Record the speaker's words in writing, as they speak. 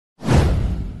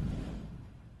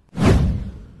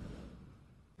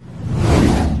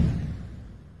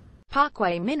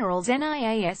Parkway Minerals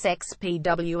NL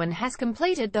ASXPWN has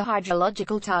completed the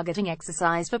hydrological targeting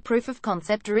exercise for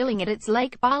proof-of-concept drilling at its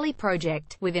Lake Barlee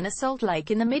project, within a salt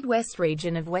lake in the Midwest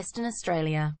region of Western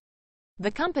Australia.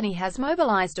 The company has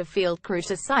mobilised a field crew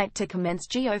to site to commence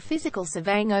geophysical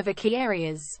surveying over key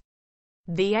areas.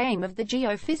 The aim of the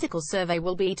geophysical survey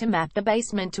will be to map the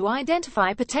basement to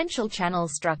identify potential channel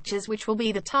structures which will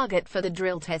be the target for the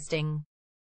drill testing.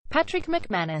 Patrick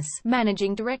McManus,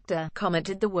 Managing Director,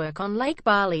 commented the work on Lake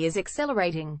Barlee is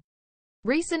accelerating.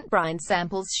 Recent brine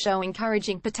samples show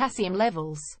encouraging potassium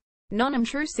levels.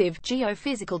 Non-intrusive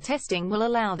geophysical testing will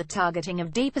allow the targeting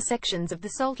of deeper sections of the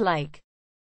salt lake.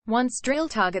 Once drill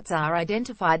targets are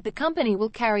identified, the company will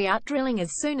carry out drilling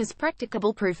as soon as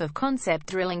practicable. Proof-of-concept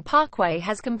drilling. Parkway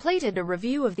has completed a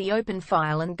review of the open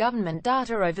file and government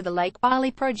data over the Lake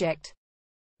Barlee project.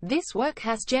 This work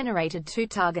has generated 2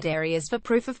 target areas for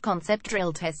proof-of-concept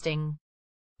drill testing.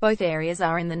 Both areas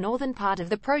are in the northern part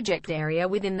of the project area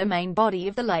within the main body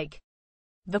of the lake.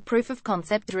 The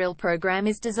proof-of-concept drill program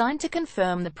is designed to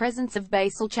confirm the presence of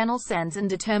basal channel sands and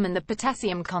determine the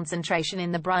potassium concentration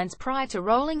in the brines prior to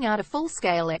rolling out a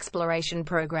full-scale exploration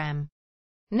program.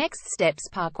 Next steps.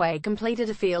 Parkway completed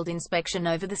a field inspection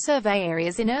over the survey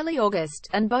areas in early August,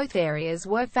 and both areas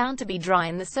were found to be dry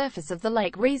and the surface of the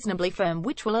lake reasonably firm,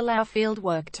 which will allow field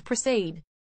work to proceed.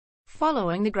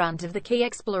 Following the grant of the key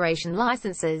exploration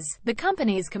licenses, the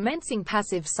company is commencing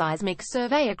passive seismic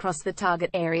survey across the target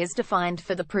areas defined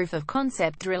for the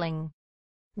proof-of-concept drilling.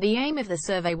 The aim of the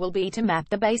survey will be to map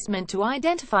the basement to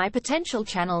identify potential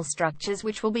channel structures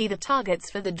which will be the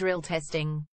targets for the drill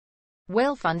testing.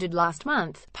 Well funded. Last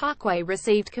month, Parkway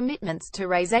received commitments to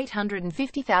raise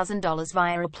 $850,000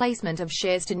 via a placement of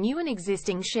shares to new and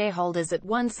existing shareholders at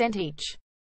 1 cent each.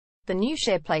 The new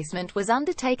share placement was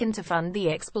undertaken to fund the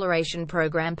exploration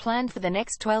program planned for the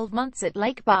next 12 months at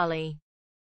Lake Barlee.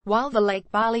 While the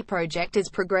Lake Barlee project is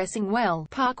progressing well,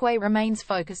 Parkway remains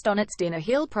focused on its Dinner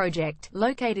Hill project,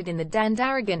 located in the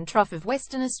Dandaragan Trough of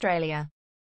Western Australia.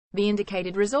 The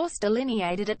indicated resource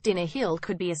delineated at Dinner Hill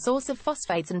could be a source of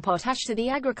phosphates and potash to the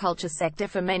agriculture sector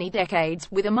for many decades,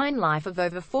 with a mine life of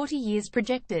over 40 years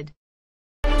projected.